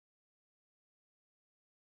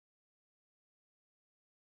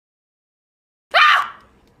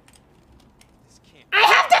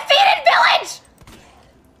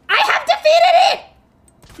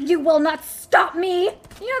will not stop me.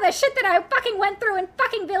 You know the shit that I fucking went through in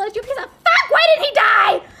fucking village, you piece of fuck. Why didn't he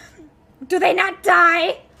die? Do they not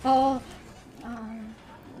die? Oh,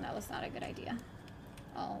 that was not a good idea.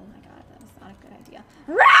 Oh my god, that was not a good idea.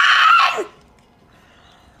 Run!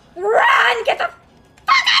 Run! Get the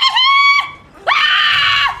fuck out of here!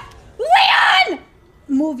 Ah! Leon!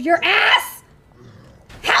 Move your ass!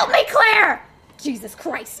 Help me, Claire! Jesus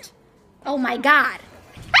Christ. Oh my god.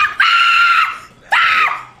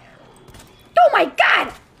 Oh my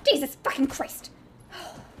god! Jesus fucking Christ.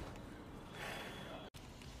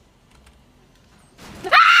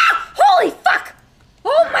 Ah! Holy fuck!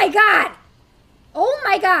 Oh my god! Oh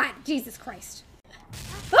my god! Jesus Christ.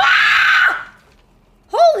 Ah!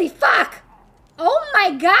 Holy fuck! Oh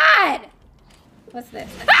my god! What's this?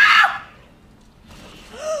 Ah!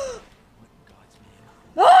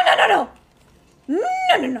 Oh, no, no, no!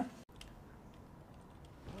 No, no, no.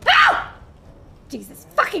 Oh! Jesus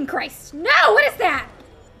fucking Christ. No, what is that?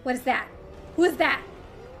 What is that? Who is that?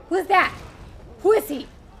 Who is that? Who is he?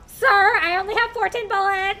 Sir, I only have 14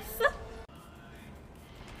 bullets.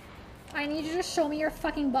 I need you to show me your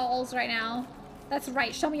fucking balls right now. That's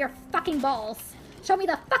right, show me your fucking balls. Show me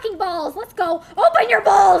the fucking balls. Let's go. Open your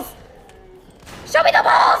balls. Show me the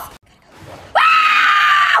balls.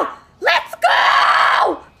 Wow! Let's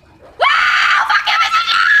go! Wow! Fuck you, Mr.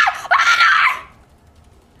 Open the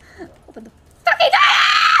door! Open the fucking door!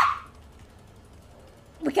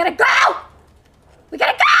 We gotta go! We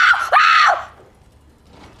gotta go! Wow!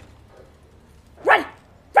 Run!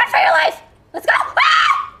 Run for your life! Let's go!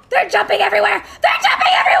 Ah! They're jumping everywhere! They're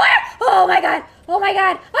jumping everywhere! Oh my god! Oh my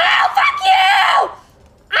god! Oh, fuck you!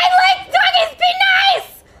 I like doggies! Be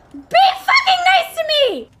nice! Be fucking nice to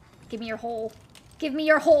me! Give me your hole. Give me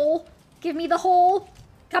your hole. Give me the hole.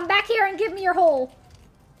 Come back here and give me your hole.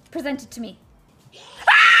 Present it to me.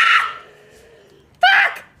 Ah!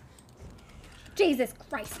 Fuck! Jesus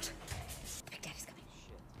Christ. Daddy's coming.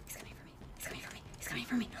 He's coming for me. He's coming for me. He's coming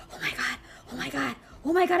for me. Oh my god. Oh my god.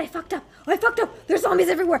 Oh my god, I fucked up. I fucked up. There's zombies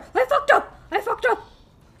everywhere. I fucked up. I fucked up.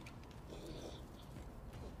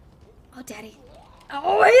 Oh, Daddy.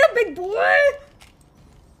 Oh, he's a big boy.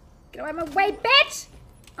 Get out of my way, bitch.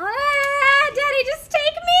 Ah, Daddy, just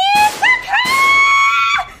take me.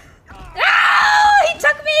 Oh, he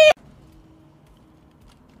took me.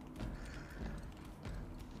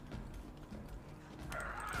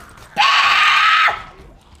 Ah!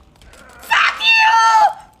 Fuck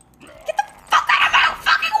you. Get the fuck out of my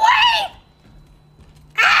fucking way.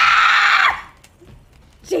 Ah!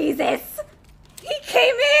 Jesus. He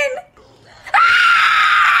came in.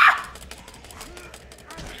 Ah!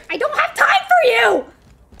 I don't have time for you.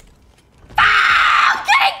 Ah! I'm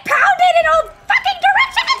getting pounded in all fucking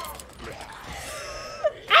directions.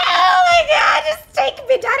 Oh my god, just take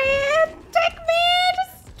me, Daddy. Take me.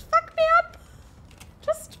 Just fuck me up.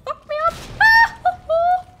 Just fuck me up. Ah!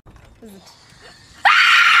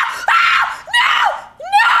 Ah! No!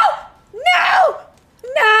 No! No!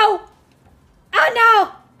 No! Oh no!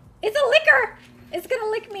 It's a licker! It's gonna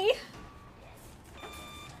lick me.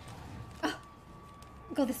 Oh.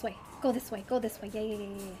 Go this way. Go this way. Go this way. Yeah, yeah, yeah,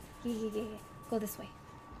 yeah. Yeah, yeah, yeah, yeah. Go this way.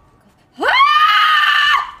 Go.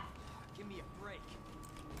 Ah! Give me a break.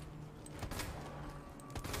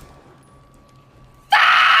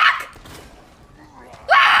 Fuck!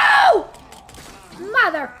 Whoa!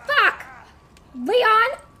 Motherfuck! Leon!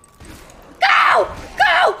 Go!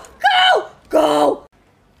 Go! Go! Go!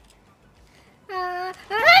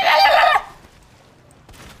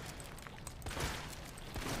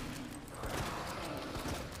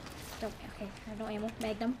 Don't, okay, I have no ammo.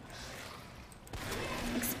 Magnum.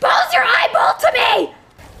 Expose your eyeball to me!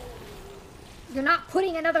 You're not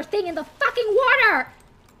putting another thing in the fucking water!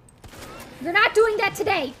 You're not doing that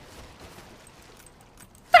today!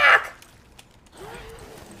 Fuck!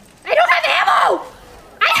 I don't have ammo!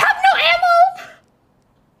 I have no ammo!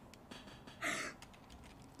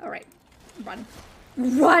 Alright, run.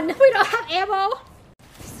 Run! We don't have ammo!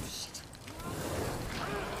 Shit.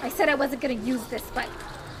 I said I wasn't gonna use this, but...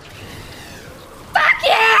 Fuck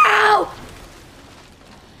you!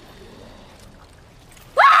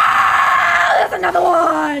 Ah! There's another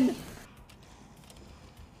one!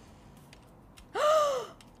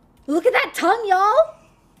 Look at that tongue, y'all!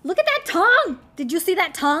 Look at that tongue! Did you see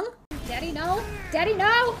that tongue? Daddy, no! Daddy,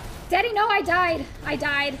 no! Daddy, no! I died! I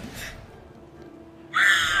died!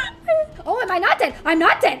 Oh, am I not dead? I'm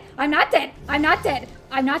not dead! I'm not dead! I'm not dead!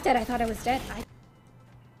 I'm not dead! I thought I was dead.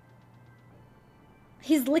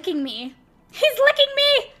 He's licking me! He's licking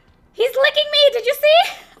me! He's licking me! Did you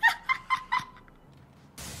see?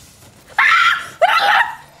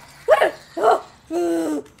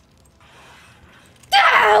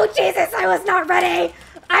 Oh, Oh, Jesus, I was not ready.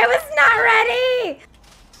 I was not ready.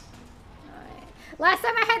 Right. Last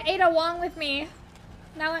time I had Ada Wong with me.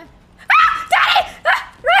 Now I... Ah! Daddy!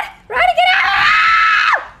 Ah! Run! Run! Get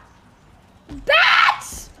out!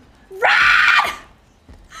 Bitch! Run!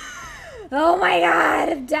 Oh my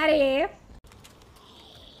God, Daddy.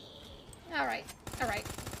 All right. All right.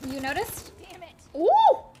 You noticed? Damn it.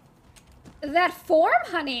 Ooh! That form,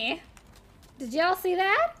 honey. Did y'all see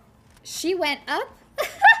that? She went up.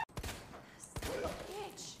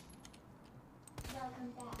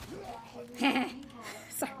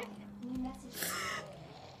 Sorry.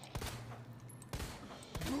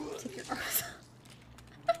 Take your arms off.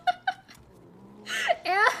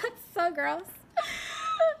 Yeah, it's so gross.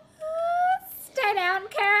 Stay down,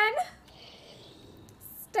 Karen.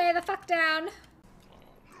 Stay the fuck down.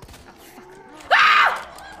 Oh, fuck. Ah!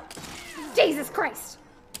 Jesus Christ.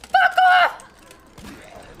 Fuck off!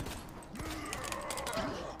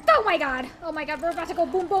 Oh my God. Oh my God, we're about to go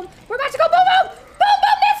boom boom. We're about to go boom boom! Boom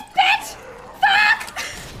boom this bitch! Fuck!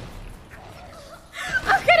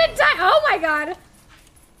 I'm gonna die. Oh my God.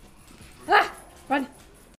 Ah, run.